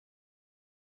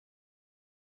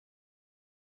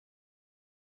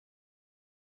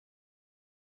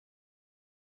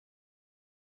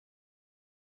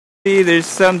There's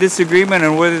some disagreement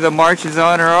on whether the march is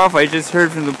on or off. I just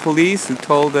heard from the police who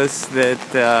told us that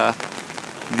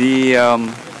the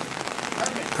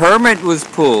permit was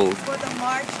pulled. For the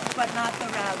march, but not the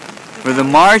rally. For the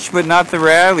march, but not the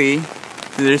rally.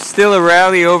 So there's still a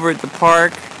rally over at the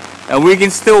park, and we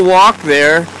can still walk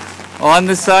there on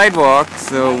the sidewalk.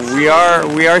 So we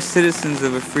are citizens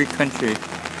of a free country.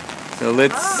 So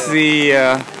let's see.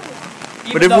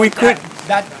 But if we could,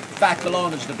 that fact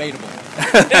alone is debatable. What's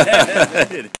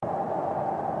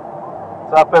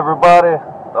up, everybody?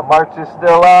 The march is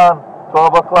still on.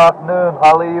 12 o'clock noon,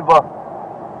 Haleiwa.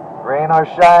 Rain or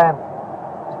shine,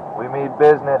 we mean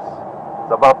business.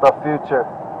 It's about the future,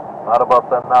 not about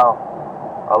the now.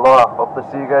 Aloha. Hope to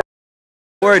see you guys.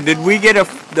 Did we get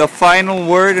the final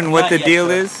word on what the deal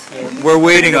is? We're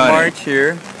waiting on march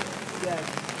here.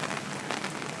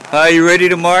 You ready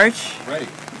to march? Ready.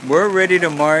 We're ready to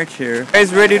march here.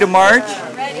 Guys ready to march?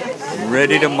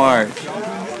 Ready to march.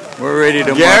 We're ready to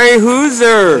march. Gary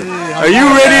Hooser, are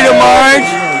you ready to march?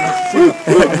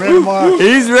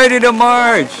 He's ready to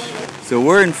march. So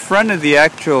we're in front of the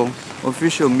actual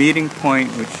official meeting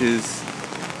point, which is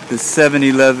the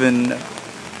 7-Eleven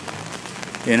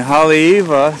in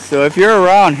Haleiwa. So if you're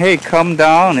around, hey, come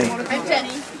down. I'm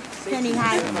Jenny. Jenny,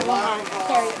 hi.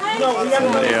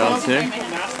 Somebody else here.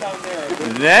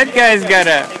 That guy's got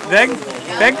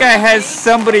that guy has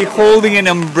somebody holding an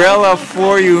umbrella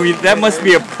for you. That must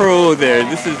be a pro there.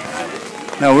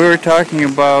 Now we were talking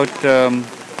about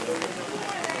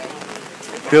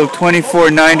Bill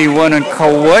 2491 on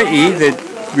Kauai that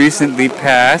recently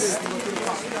passed.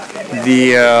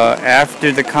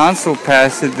 After the council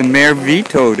passed it, the mayor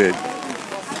vetoed it.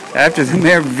 After the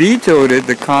mayor vetoed it,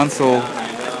 the council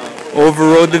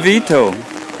overrode the veto.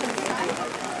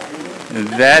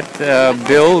 That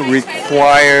bill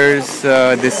requires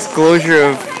disclosure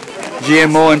of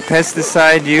GMO and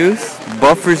pesticide use,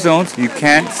 buffer zones. You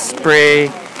can't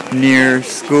spray near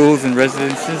schools and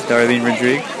residences. Darlene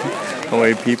Rodriguez,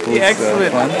 Hawaii People's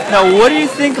Excellent. Fund. Now, what do you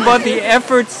think about the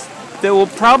efforts that will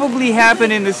probably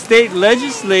happen in the state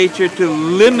legislature to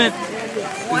limit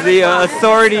the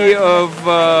authority of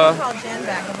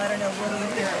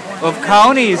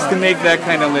counties to make that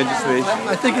kind of legislation?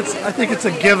 I think it's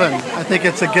a given. I think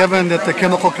it's a given that the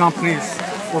chemical companies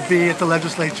will be at the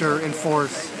legislature in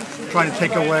force, trying to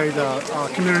take away the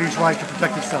community's right to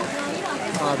protect itself.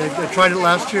 They tried it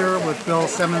last year with Bill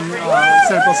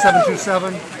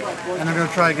 727, and they're going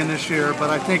to try again this year. But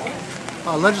I think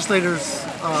legislators,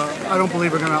 I don't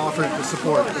believe, are going to offer the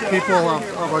support. The people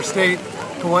of our state,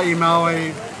 Kauai,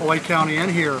 Maui, Hawaii County, and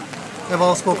here, have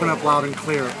all spoken up loud and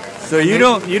clear. So you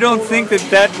don't think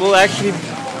that will actually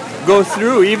go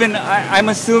through? Even I'm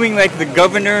assuming like the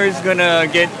governor is gonna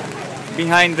get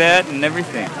behind that and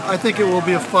everything. I think it will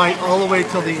be a fight all the way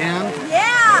till the end.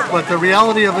 Yeah. But the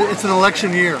reality of it, it's an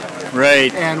election year.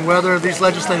 Right. And whether these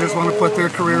legislators want to put their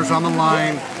careers on the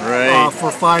line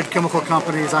for 5 chemical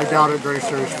companies, I doubt it very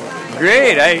seriously.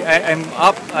 Great.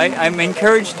 I'm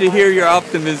encouraged to hear your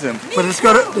optimism. But it's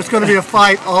gonna be a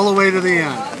fight all the way to the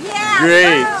end.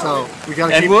 Great. So we got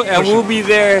to keep pushing. pushing. And we'll be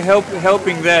there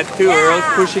helping that too, or else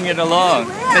pushing it along.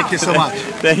 Thank you so much.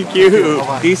 Thank you.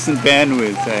 Bye-bye. Decent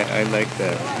bandwidth. I like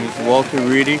that. Here's Walter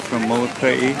Reedy from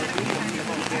Molokai.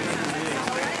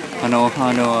 Hano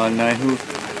Naihu.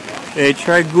 Hey,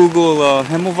 try Google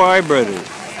Hemovai Brothers.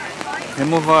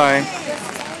 Hemovai.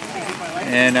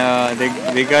 And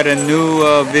they got a new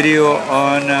video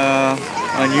on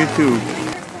YouTube.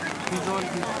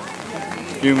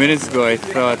 A few minutes ago I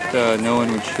thought no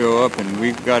one would show up, and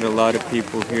we've got a lot of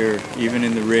people here, even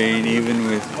in the rain, even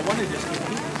with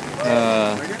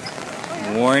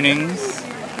warnings.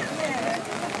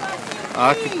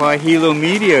 Occupy Hilo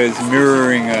Media is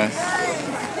mirroring us.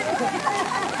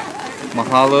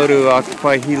 Mahalo to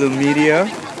Occupy Hilo Media.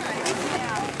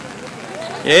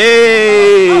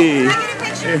 Hey!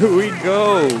 Here we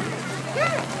go.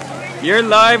 You're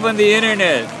live on the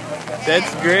internet.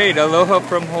 That's great. Aloha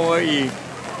from Hawaii.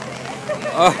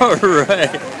 All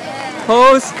right.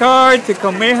 Postcard to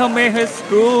Kamehameha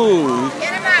Schools.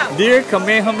 Dear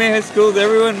Kamehameha Schools,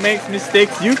 everyone makes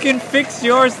mistakes. You can fix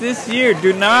yours this year.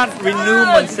 Do not renew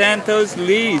Monsanto's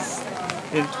lease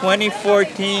in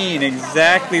 2014.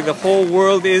 Exactly. The whole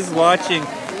world is watching.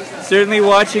 Certainly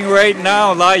watching right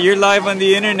now. You're live on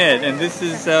the internet, and this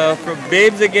is from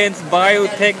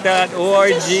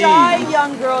babesagainstbiotech.org. Such a shy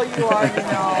young girl you are, you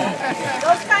know.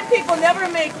 Those kind of people never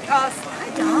make us.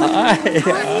 Hi,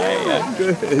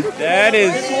 good. That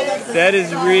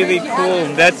is really cool.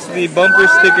 That's the bumper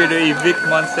sticker to Evict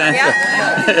Monsanto.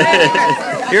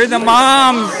 Here are the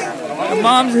moms. The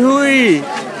moms hui.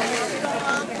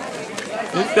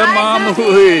 It's the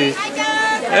Mamuhi.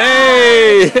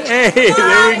 Hey, hey,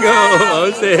 there we go.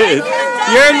 How's it?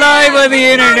 You're live on the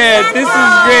internet. This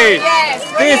is great.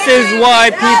 This is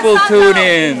why people tune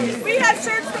in.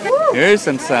 Here's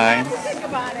some signs.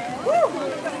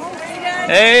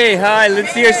 Hey, hi,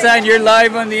 let's see your sign. You're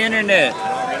live on the internet.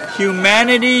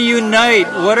 Humanity Unite.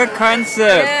 What a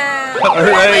concept. All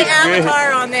right, good.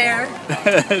 On there.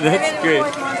 That's great.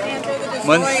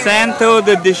 Monsanto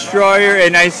the Destroyer,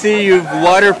 and I see you've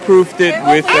waterproofed it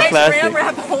with the plastic.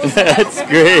 That's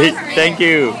great. Thank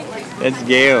you. That's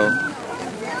Gail.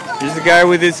 There's a guy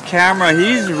with his camera.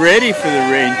 He's ready for the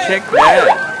rain. Check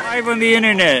that. Live on the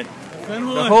internet.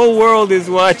 The whole world is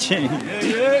watching. All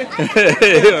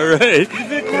right.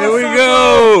 Here we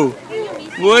go.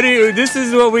 What do you? This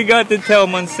is what we got to tell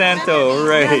Monsanto. All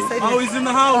right. Oh, he's in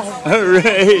the house. All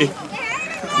right.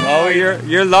 Oh,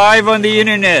 you're live on the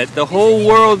internet. The whole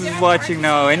world is watching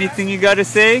now. Anything you got to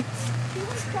say?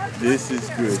 This is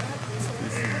good.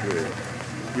 This is good.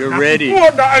 You're ready.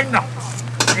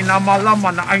 Ina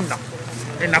malama na aina.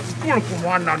 Ina kukulu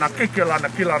kumwana na kikila na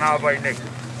kila na awai ne.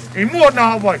 Imua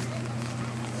na awai.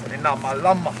 Ina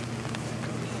malama.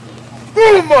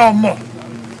 Go mama.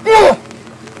 Go.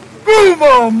 Go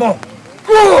mama.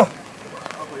 Go.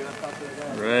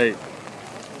 Right.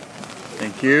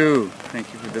 Thank you. Thank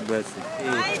you for the blessing.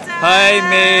 Hi,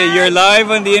 May. You're live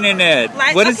on the internet.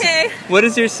 What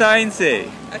does your sign say?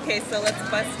 Okay, so let's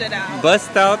bust it out.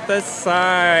 Bust out the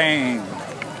sign.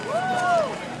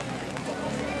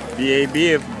 BAB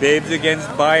of Babes Against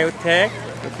Biotech.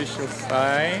 Official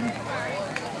sign.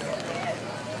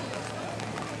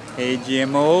 Hey,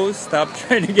 GMOs. Stop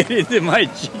trying to get into my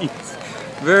jeans.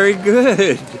 Very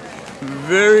good.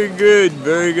 Very good,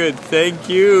 very good. Thank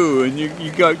you. And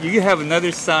you have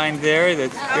another sign there.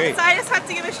 That's great. So I just have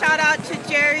to give a shout out to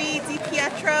Jerry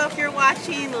DiPietro if you're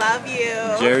watching. Love you.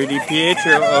 Jerry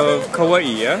DiPietro of Kauai,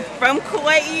 yeah? From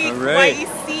Kauai, all right.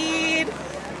 Kauai Seed.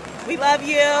 We love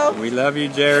you. We love you,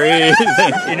 Jerry.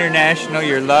 International.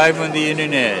 You're live on the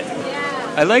internet.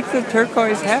 Yeah. I like the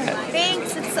turquoise hat.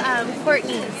 Thanks. It's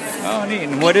Courtney's. Oh, neat.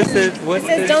 And what is it? What it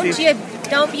says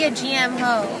don't be a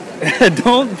GMO.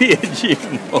 Don't be a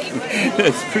GMO.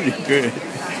 That's pretty good.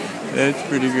 That's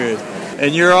pretty good.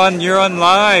 And you're on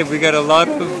live. We got a lot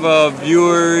of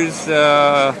viewers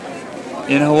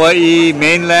in Hawaii,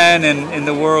 mainland, and in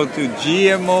the world too.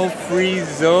 GMO-free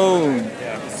zone.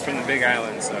 Yeah, it's from the Big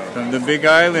Island, so. From the Big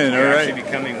Island, all right. Actually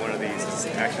becoming one of these. It's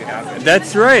actually happened.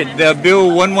 That's right. The Bill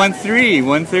 113,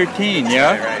 113.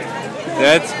 Yeah. Right.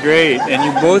 That's great. And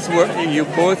you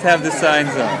both have the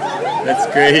signs on. That's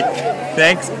great.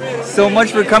 Thanks so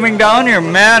much for coming down here,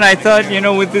 man. I thought,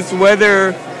 with this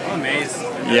weather. I'm amazed.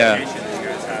 Yeah. You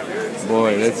guys have here.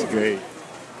 Boy, that's great.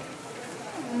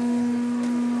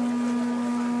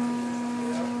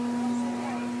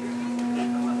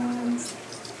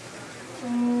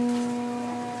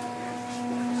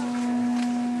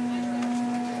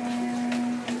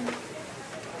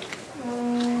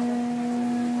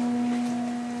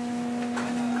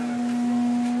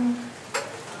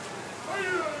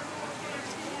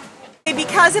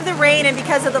 Because of the rain and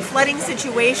because of the flooding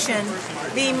situation,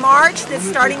 the march that's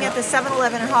starting at the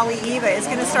 7-Eleven in Haleiwa is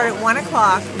going to start at 1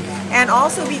 o'clock. And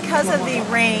also because of the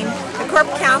rain, the Corp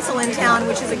Council in town,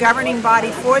 which is a governing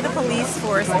body for the police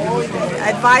force,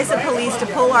 advised the police to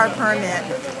pull our permit.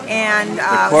 And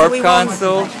the Corp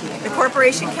Council? The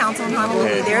Corporation Council in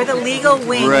Honolulu. They're the legal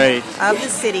wing of the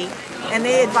city. And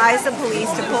they advised the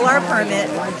police to pull our permit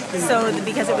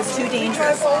because it was too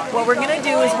dangerous. What we're going to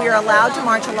do is we are allowed to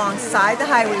march alongside the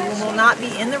highway. We will not be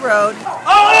in the road.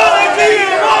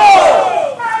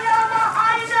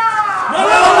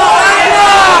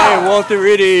 Hey, Walter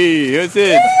Riddy, who's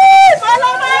it?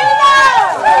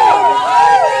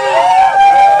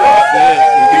 That's it.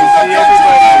 You can see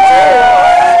everybody.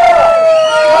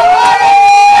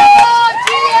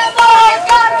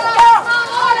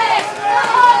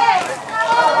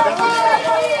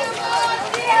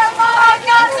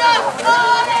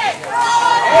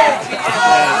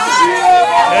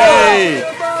 Hey,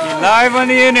 you're live on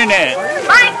the internet.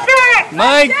 Mic check!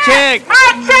 Mic check!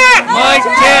 Mic check! Mic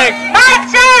check! Mic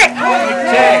check! Mic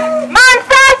check!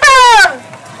 Monsanto!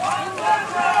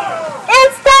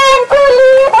 It's time to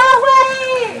leave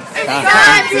Hawaii! It's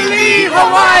time to leave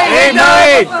Hawaii! Hey,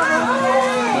 Mike!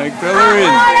 Mike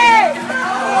Bellerin.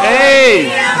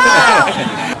 Hey!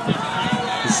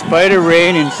 In spite of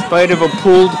rain, in spite of a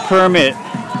pulled permit,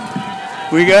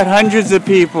 we got hundreds of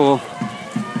people.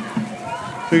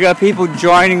 We got people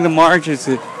joining the march as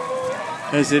it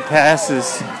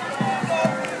passes.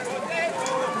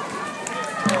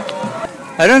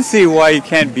 I don't see why you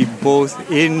can't be both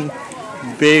in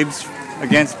Babes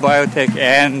against biotech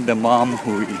and the mom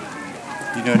hui.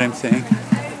 You know what I'm saying?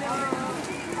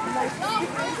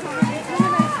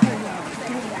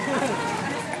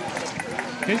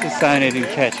 Here's a sign I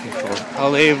didn't catch before.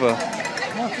 Haleiwa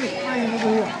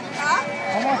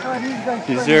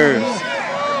deserves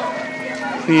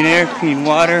clean air, clean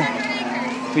water,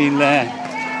 clean land.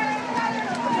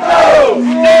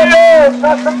 We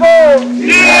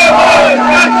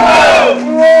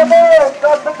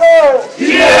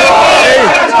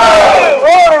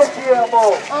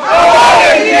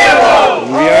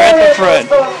are at the front.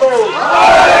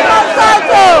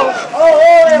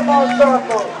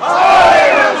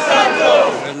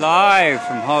 We're live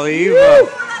from Haleiwa.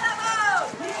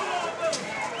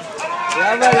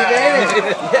 Yeah, brother,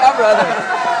 David. Yeah, brother.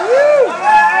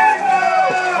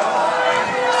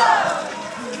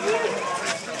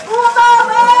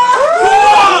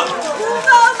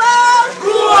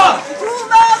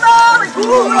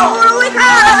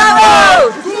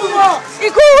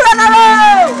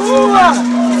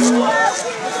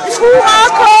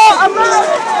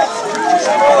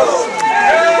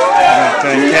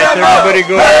 Trying to catch everybody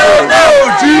going through. No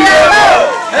GMO!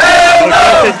 Hell no!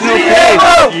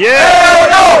 GMO! Yeah! Hell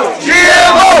no!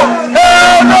 GMO!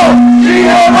 Hell no!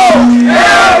 GMO!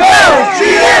 Hell no!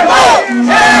 GMO!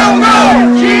 Hell no!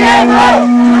 GMO!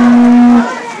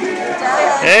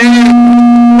 Hey!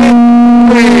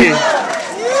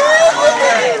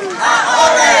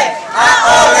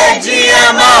 Aole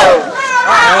GMO!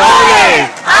 Aole!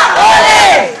 Aole!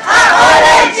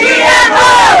 Aole GMO!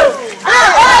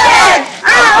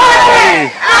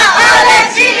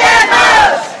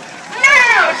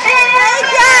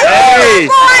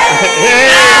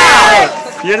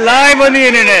 You're live on the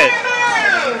internet.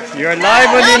 You're live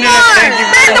on the internet. Thank you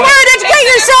very much. Educate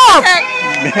yourself. Thank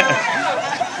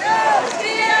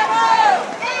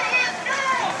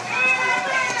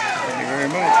you very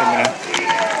much. I'm gonna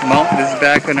mount this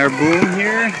back on our boom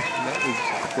here. That was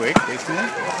quick, isn't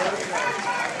it?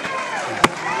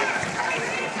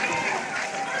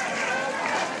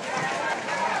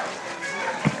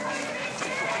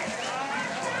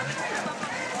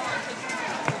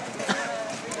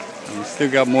 We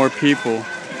still got more people.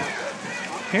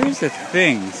 Here's the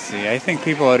thing, see, I think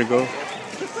people ought to go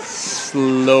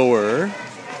slower.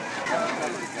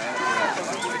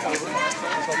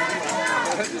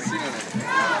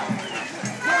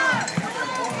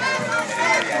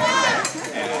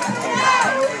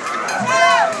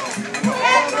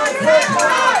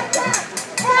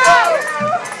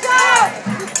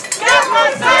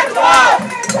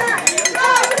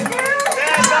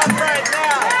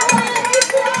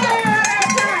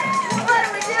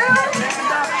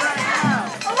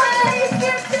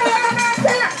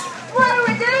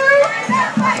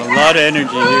 A lot of energy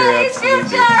here,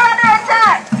 absolutely.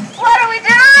 What do we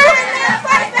do?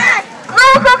 Fight back.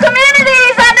 Local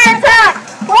communities under attack.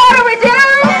 What do we do?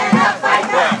 Fight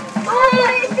back.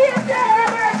 Police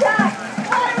under attack.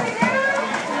 What do we do?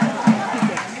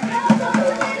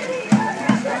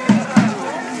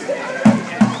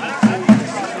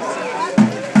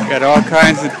 Got all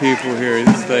kinds of people here.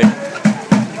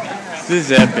 This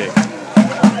is epic.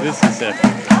 This is epic.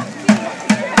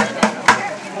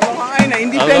 Aloha Aina,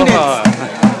 independence. Aloha.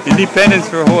 Independence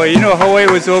for Hawaii. You know, Hawaii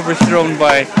was overthrown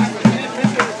by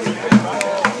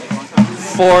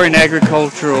foreign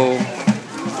agricultural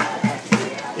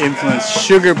influence,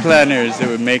 sugar planters that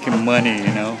were making money,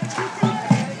 you know.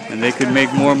 And they could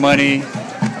make more money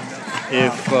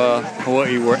if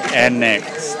Hawaii were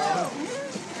annexed.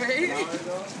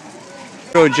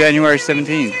 So January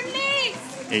 17th,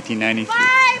 1893.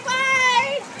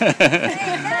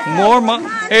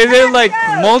 Hey, they're like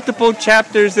multiple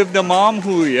chapters of the Mom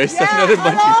Hui. I saw another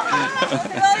bunch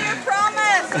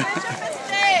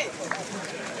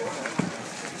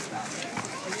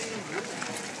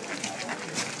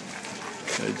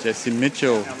of... Jesse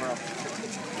Mitchell.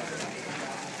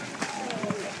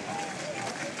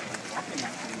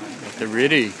 The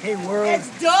Riddy. Hey world,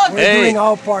 we're doing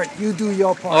our part. You do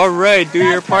your part. All right, do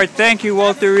your part. Thank you,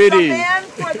 Walter Riddy. The man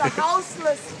for the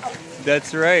houseless.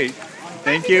 That's right.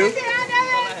 Thank you.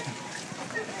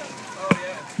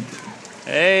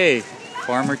 Hey,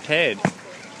 Farmer Ted.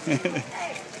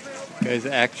 Guy's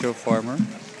an actual farmer.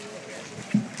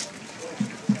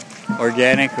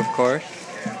 Organic, of course.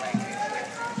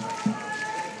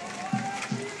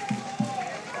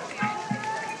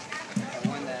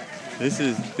 This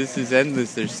is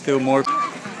endless. There's still more.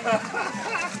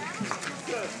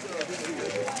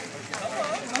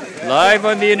 Live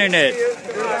on the internet.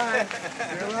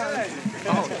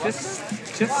 Oh, just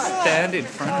stand in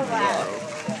front of me.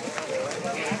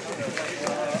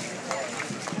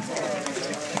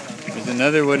 There's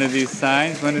Another one of these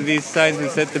signs. One of these signs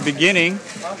is at the beginning,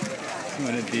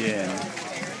 one at the end.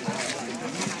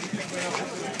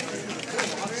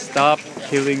 Stop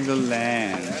killing the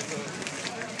land.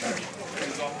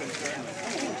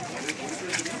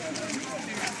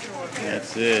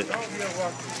 That's it.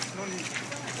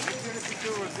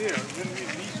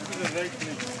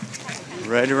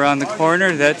 Right around the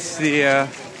corner, that's the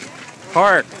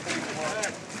park.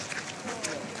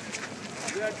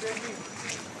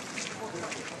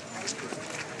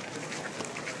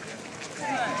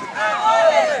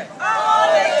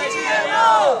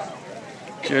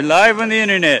 You're live on the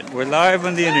internet. We're live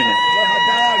on the internet.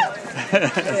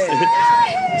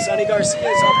 Sonny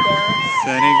Garcia's up there.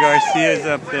 Sonny Garcia's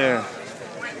up there.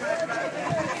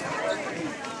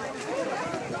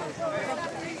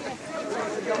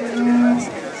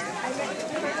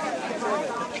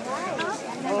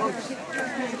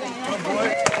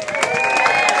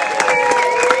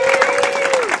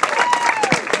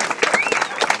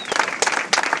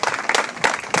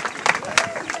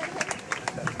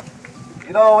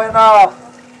 You know, when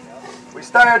we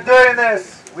started doing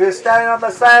this, we were standing on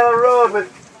the side of the road with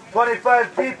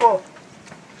 25 people,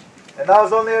 and that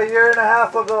was only a year and a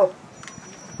half ago.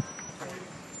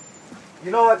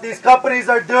 You know what these companies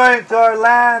are doing to our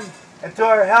land and to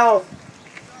our health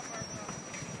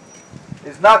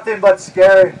is nothing but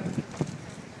scary.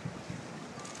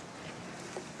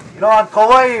 You know, on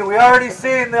Kauai, we already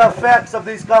seen the effects of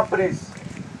these companies.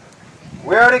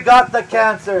 We already got the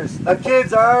cancers. The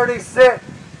kids are already sick.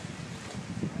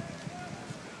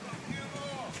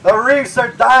 The reefs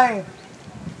are dying.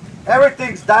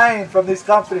 Everything's dying from these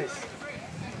companies.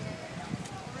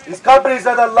 These companies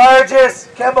are the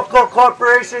largest chemical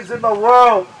corporations in the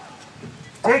world,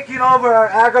 taking over our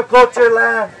agriculture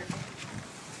land.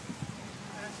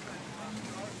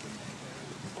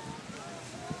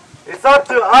 It's up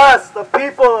to us, the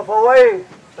people of Hawaii,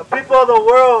 the people of the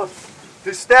world,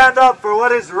 to stand up for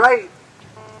what is right,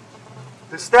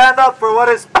 to stand up for what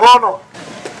is pono.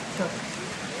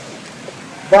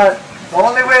 But the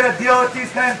only way to deal with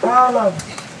these kind of problems,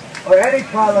 or any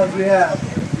problems we have,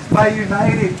 is by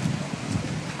uniting.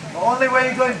 The only way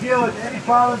you're going to deal with any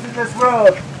problems in this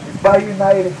world is by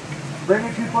uniting,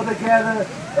 bringing people together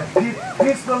and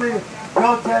peacefully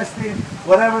protesting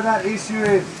whatever that issue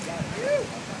is.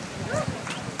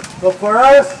 So for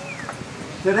us,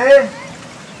 today,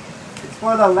 it's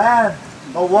for the land,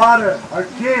 the water, our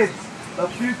kids, the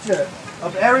future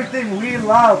of everything we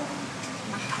love.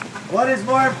 What is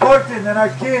more important than our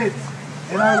kids,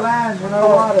 and our land, and our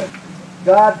water?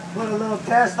 God put a little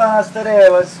test on us today.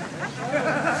 It was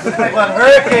like when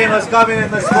hurricane was coming in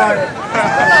this morning.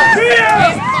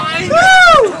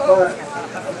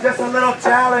 Just a little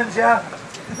challenge, yeah?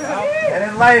 And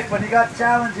in life, when you got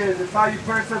challenges, it's how you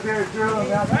persevere through them.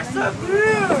 Yeah?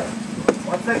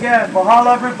 Once again,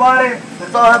 mahalo everybody.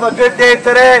 Let's all have a good day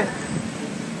today.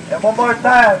 And one more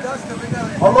time.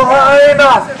 Aloha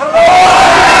Aina!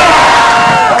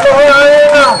 Aloha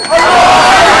Aina!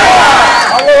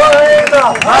 Aloha Aina!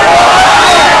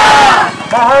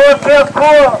 Mahalo kia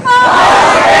kua!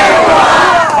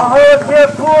 Mahalo kia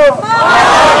kua!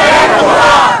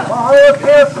 Mahalo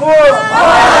kia kua!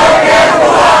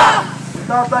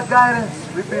 Without that guidance,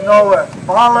 we'd be nowhere.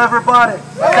 Mahalo everybody.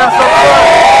 Let's have some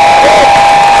fun.